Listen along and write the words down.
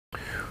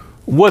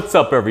What's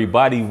up,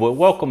 everybody? Well,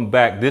 welcome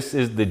back. This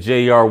is the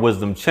JR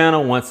Wisdom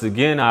channel. Once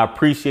again, I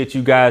appreciate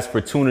you guys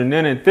for tuning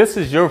in. If this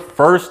is your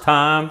first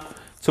time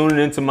tuning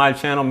into my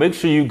channel, make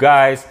sure you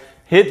guys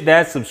hit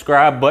that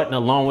subscribe button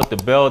along with the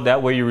bell.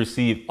 That way you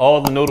receive all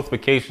the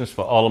notifications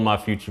for all of my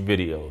future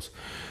videos.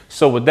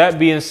 So with that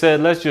being said,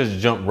 let's just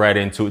jump right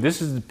into it.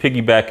 This is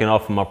piggybacking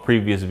off of my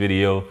previous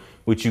video,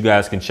 which you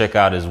guys can check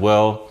out as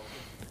well.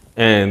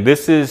 And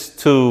this is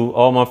to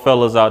all my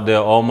fellas out there,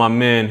 all my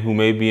men who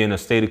may be in a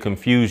state of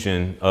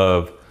confusion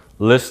of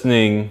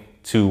listening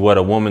to what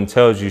a woman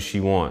tells you she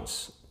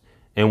wants.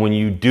 And when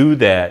you do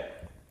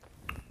that,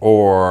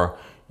 or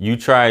you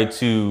try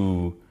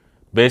to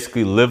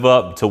basically live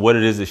up to what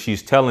it is that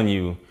she's telling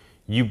you,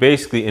 you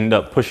basically end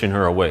up pushing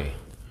her away.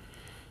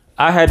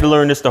 I had to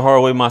learn this the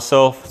hard way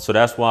myself, so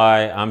that's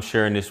why I'm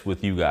sharing this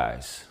with you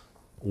guys.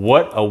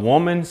 What a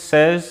woman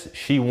says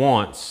she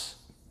wants,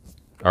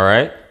 all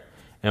right,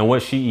 and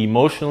what she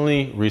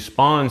emotionally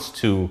responds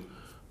to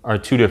are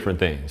two different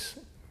things.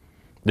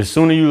 The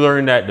sooner you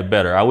learn that, the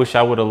better. I wish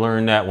I would have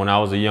learned that when I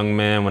was a young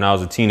man, when I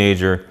was a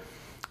teenager.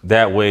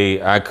 That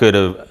way I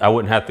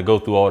wouldn't have to go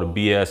through all the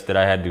BS that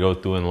I had to go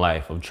through in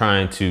life of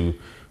trying to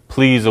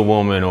please a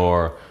woman,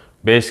 or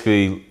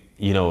basically,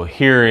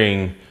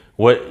 hearing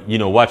what,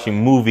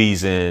 watching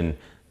movies and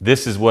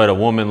this is what a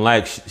woman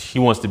likes. She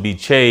wants to be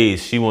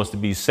chased. She wants to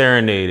be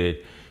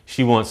serenaded.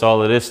 She wants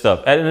all of this stuff.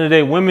 At the end of the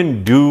day,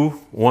 women do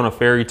want a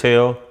fairy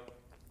tale.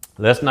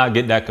 Let's not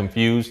get that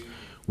confused.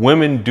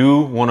 Women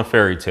do want a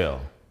fairy tale,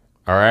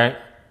 all right?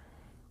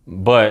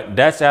 But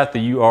that's after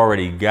you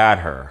already got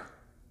her,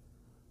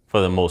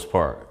 for the most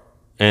part.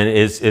 And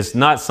it's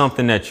not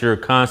something that you're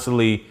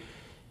constantly,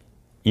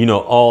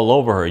 all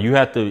over her. You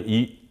have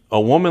to,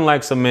 a woman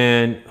likes a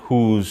man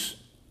who's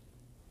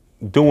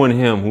doing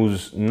him,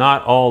 who's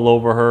not all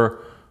over her,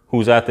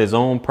 who's after his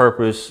own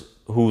purpose,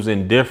 who's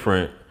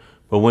indifferent.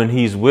 But when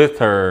he's with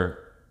her,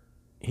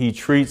 he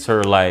treats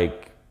her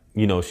like,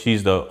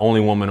 she's the only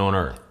woman on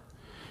earth.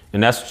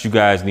 And that's what you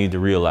guys need to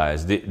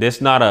realize.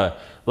 There's not a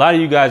lot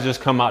of you guys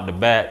just come out the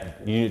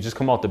bat. You just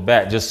come out the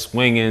bat, just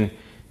swinging,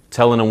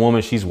 telling a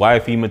woman she's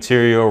wifey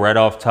material right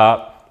off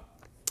top,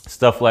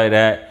 stuff like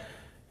that.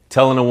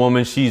 Telling a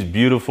woman she's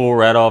beautiful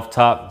right off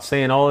top,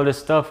 saying all of this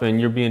stuff,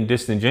 and you're being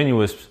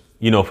disingenuous,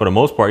 for the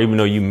most part, even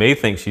though you may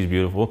think she's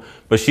beautiful,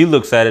 but she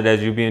looks at it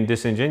as you're being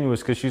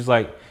disingenuous because she's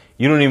like,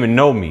 you don't even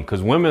know me.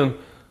 Because women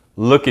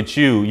look at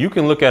you. You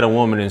can look at a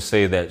woman and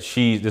say that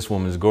this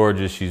woman's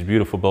gorgeous, she's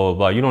beautiful, blah, blah,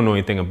 blah. You don't know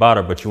anything about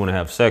her, but you want to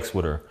have sex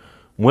with her.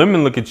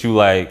 Women look at you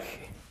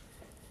like,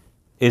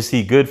 is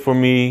he good for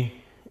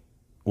me?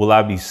 Will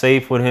I be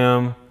safe with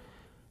him?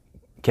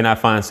 Can I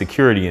find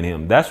security in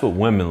him? That's what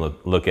women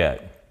look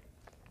at.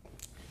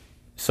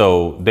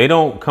 So they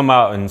don't come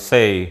out and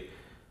say,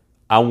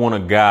 I want a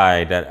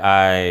guy that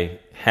I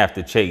have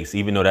to chase,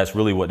 even though that's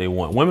really what they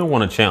want. Women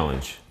want a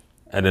challenge.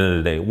 At the end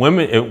of the day,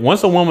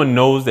 once a woman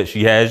knows that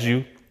she has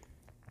you,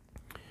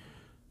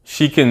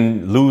 she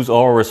can lose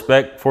all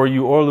respect for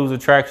you or lose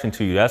attraction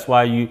to you. That's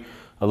why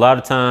a lot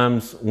of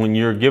times when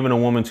you're giving a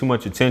woman too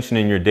much attention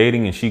and you're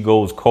dating and she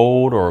goes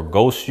cold or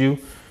ghosts you,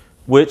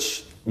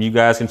 which you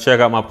guys can check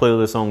out my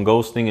playlist on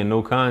ghosting and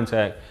no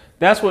contact.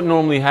 That's what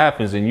normally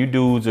happens. And you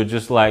dudes are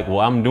just like,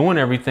 well, I'm doing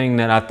everything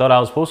that I thought I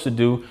was supposed to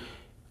do.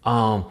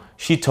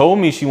 She told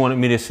me she wanted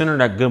me to send her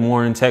that good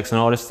morning text and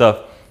all this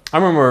stuff. I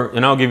remember,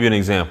 and I'll give you an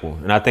example.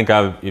 And I think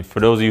for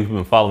those of you who've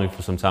been following me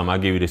for some time, I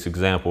gave you this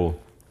example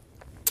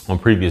on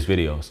previous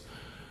videos.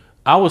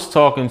 I was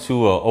talking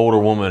to an older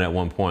woman at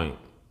one point.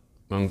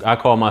 I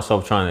called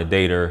myself trying to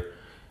date her,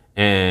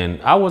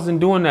 and I wasn't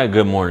doing that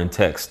good morning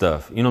text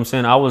stuff. You know what I'm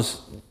saying? I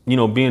was,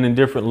 being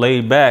indifferent,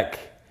 laid back,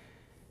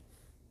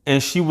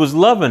 and she was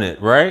loving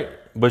it, right?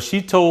 But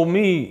she told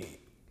me,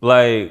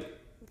 hey,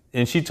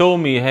 why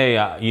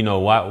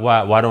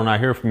don't I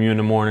hear from you in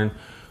the morning?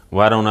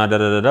 Why don't I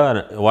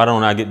Why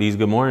don't I get these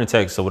good morning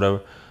texts or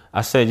whatever?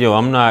 I said, yo,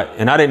 I'm not,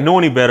 and I didn't know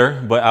any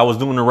better, but I was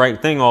doing the right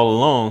thing all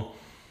along.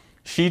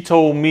 She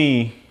told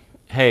me,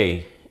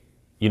 hey,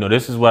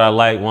 this is what I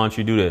like. Why don't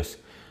you do this?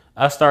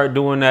 I started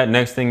doing that.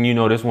 Next thing you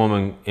know, this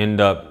woman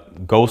ended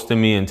up ghosting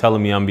me and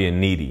telling me I'm being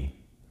needy.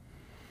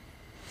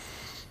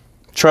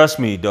 Trust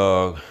me,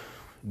 dog.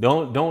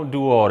 Don't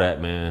do all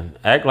that, man.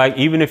 Act like,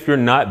 even if you're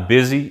not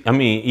busy,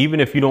 even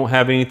if you don't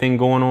have anything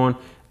going on,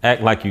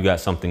 act like you got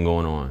something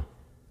going on.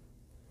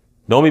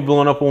 Don't be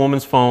blowing up a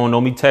woman's phone.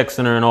 Don't be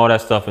texting her and all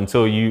that stuff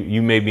until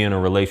you may be in a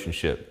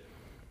relationship.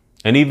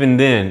 And even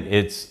then,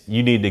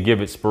 you need to give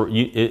it.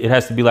 It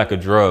has to be like a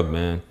drug,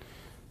 man.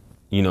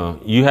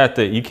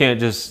 You can't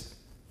just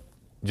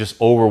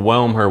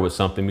overwhelm her with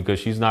something, because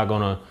she's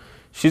gonna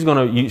show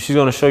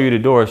you the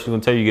door. She's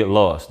gonna tell you get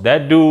lost.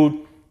 That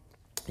dude,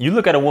 you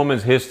look at a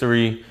woman's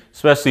history,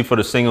 especially for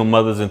the single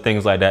mothers and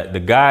things like that.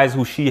 The guys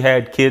who she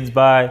had kids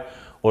by,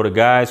 or the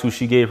guys who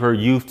she gave her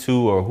youth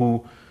to, or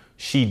who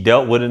she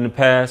dealt with in the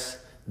past,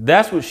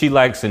 that's what she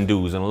likes in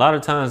dudes. And a lot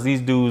of times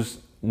these dudes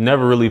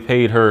never really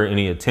paid her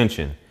any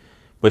attention,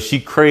 but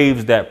she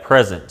craves that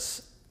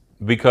presence,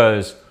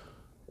 because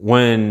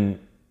when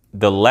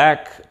the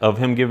lack of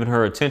him giving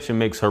her attention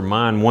makes her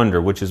mind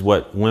wander, which is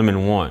what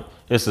women want.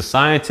 It's a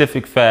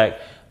scientific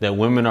fact that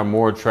women are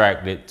more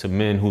attracted to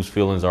men whose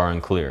feelings are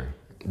unclear.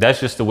 That's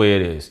just the way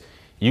it is.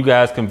 You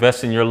guys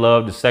confessing your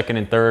love the second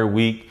and third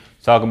week,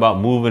 talking about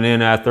moving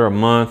in after a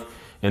month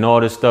and all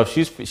this stuff.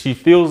 She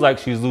feels like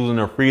she's losing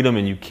her freedom,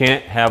 and you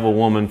can't have a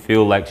woman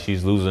feel like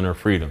she's losing her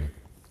freedom.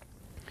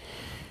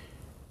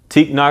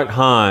 Thich Nhat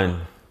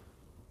Hanh,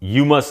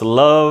 you must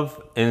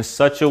love in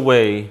such a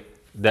way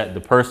that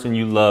the person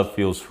you love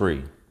feels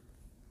free.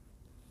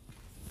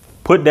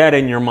 Put that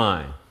in your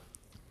mind.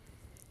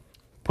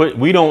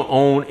 We don't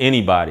own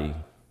anybody,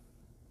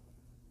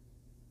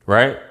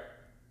 right?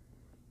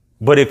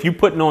 But if you're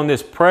putting on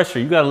this pressure,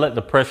 you got to let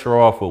the pressure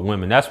off with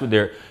women. That's what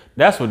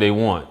they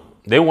want.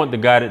 They want the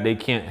guy that they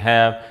can't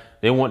have.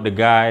 They want the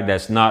guy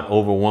that's not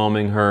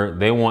overwhelming her.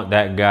 They want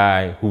that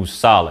guy who's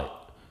solid,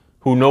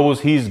 who knows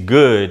he's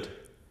good,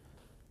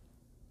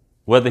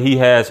 whether he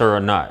has her or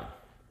not.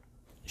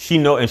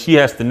 And she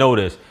has to know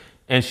this.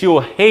 And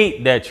she'll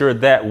hate that you're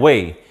that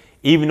way,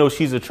 even though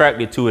she's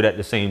attracted to it at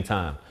the same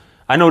time.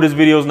 I know this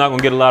video is not going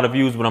to get a lot of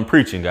views, but I'm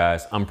preaching,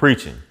 guys. I'm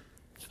preaching.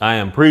 I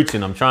am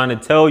preaching. I'm trying to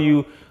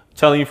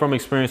telling you from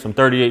experience. I'm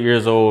 38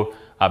 years old.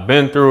 I've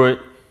been through it.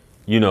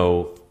 You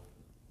know,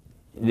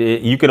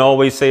 you can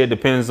always say it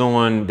depends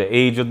on the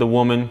age of the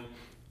woman.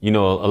 You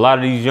know, a lot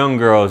of these young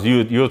girls,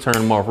 you'll turn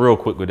them off real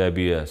quick with that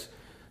BS.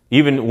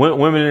 Even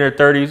women in their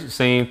 30s,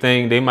 same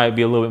thing. They might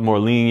be a little bit more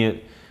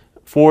lenient.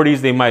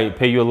 40s, they might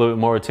pay you a little bit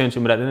more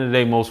attention. But at the end of the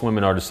day, most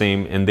women are the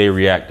same and they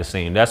react the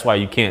same. That's why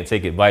you can't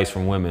take advice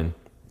from women.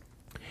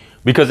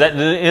 Because at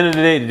the end of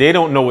the day, they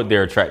don't know what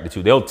they're attracted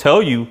to. They'll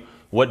tell you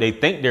what they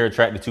think they're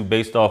attracted to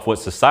based off what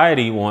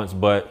society wants.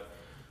 But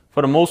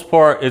for the most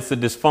part, it's a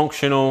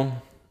dysfunctional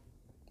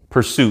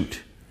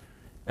pursuit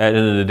at the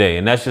end of the day.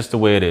 And that's just the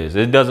way it is.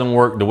 It doesn't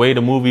work the way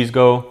the movies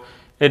go.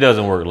 It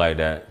doesn't work like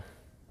that.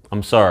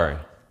 I'm sorry.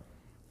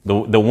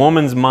 The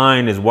woman's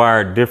mind is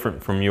wired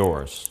different from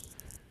yours.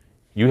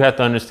 You have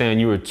to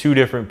understand you are two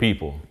different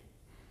people.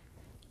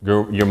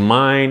 Your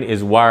mind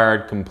is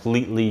wired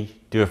completely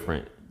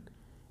different.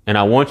 And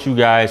I want you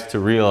guys to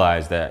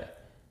realize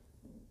that.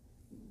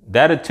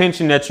 That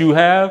attention that you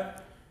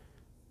have,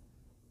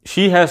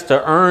 she has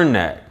to earn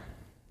that.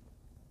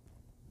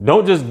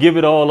 Don't just give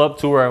it all up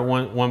to her at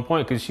one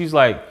point, because she's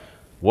like,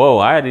 whoa,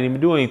 I didn't even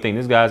do anything.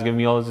 This guy's giving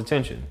me all his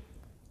attention.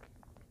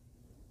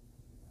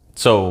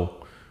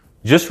 So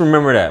just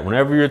remember that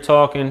whenever you're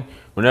talking,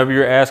 whenever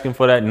you're asking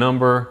for that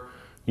number,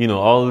 you know,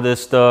 all of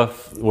this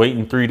stuff,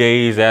 waiting 3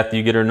 days after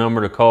you get her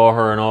number to call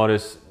her and all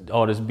this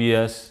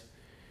BS.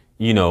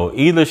 You know,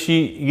 either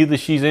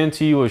she's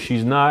into you or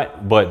she's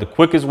not. But the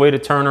quickest way to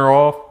turn her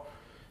off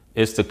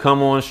is to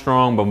come on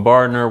strong,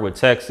 bombarding her with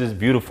texts,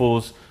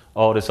 beautifuls,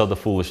 all this other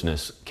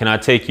foolishness. Can I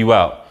take you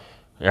out?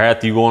 Or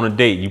after you go on a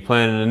date, you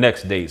planning the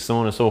next date, so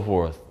on and so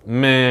forth.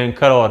 Man,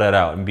 cut all that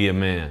out and be a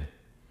man.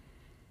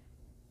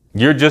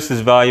 You're just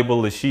as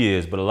valuable as she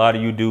is, but a lot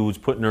of you dudes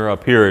putting her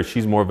up here,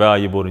 she's more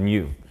valuable than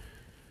you.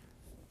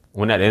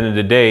 When at the end of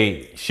the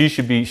day, she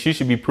should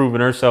be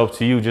proving herself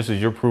to you just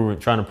as you're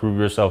trying to prove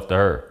yourself to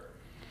her.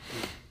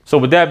 So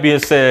with that being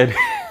said,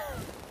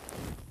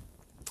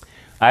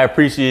 I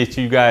appreciate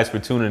you guys for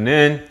tuning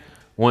in.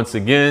 Once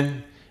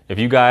again, if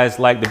you guys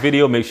like the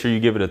video, make sure you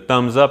give it a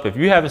thumbs up. If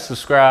you haven't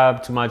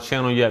subscribed to my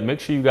channel yet, make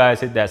sure you guys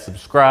hit that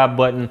subscribe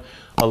button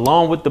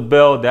along with the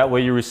bell. That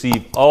way you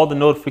receive all the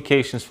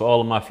notifications for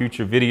all of my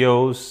future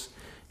videos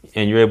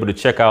and you're able to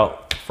check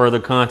out further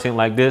content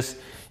like this.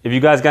 If you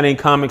guys got any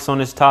comments on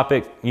this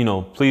topic, you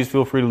know, please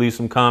feel free to leave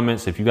some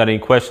comments. If you got any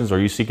questions or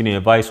you seek any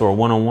advice or a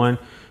one-on-one,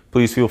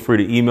 please feel free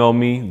to email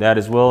me that,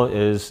 as well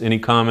as any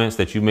comments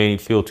that you may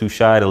feel too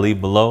shy to leave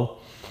below.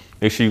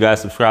 Make sure you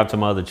guys subscribe to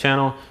my other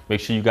channel. Make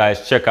sure you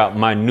guys check out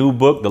my new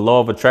book, The Law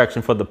of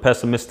Attraction for the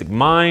Pessimistic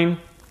Mind.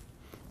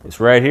 It's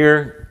right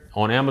here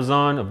on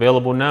Amazon,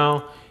 available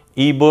now,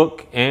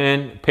 ebook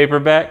and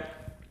paperback.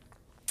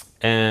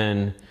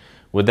 And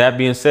with that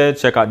being said,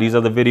 check out these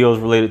other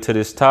videos related to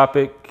this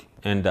topic.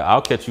 And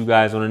I'll catch you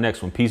guys on the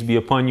next one. Peace be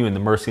upon you and the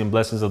mercy and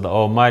blessings of the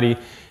Almighty.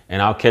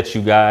 And I'll catch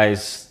you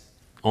guys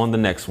on the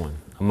next one.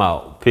 I'm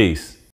out. Peace.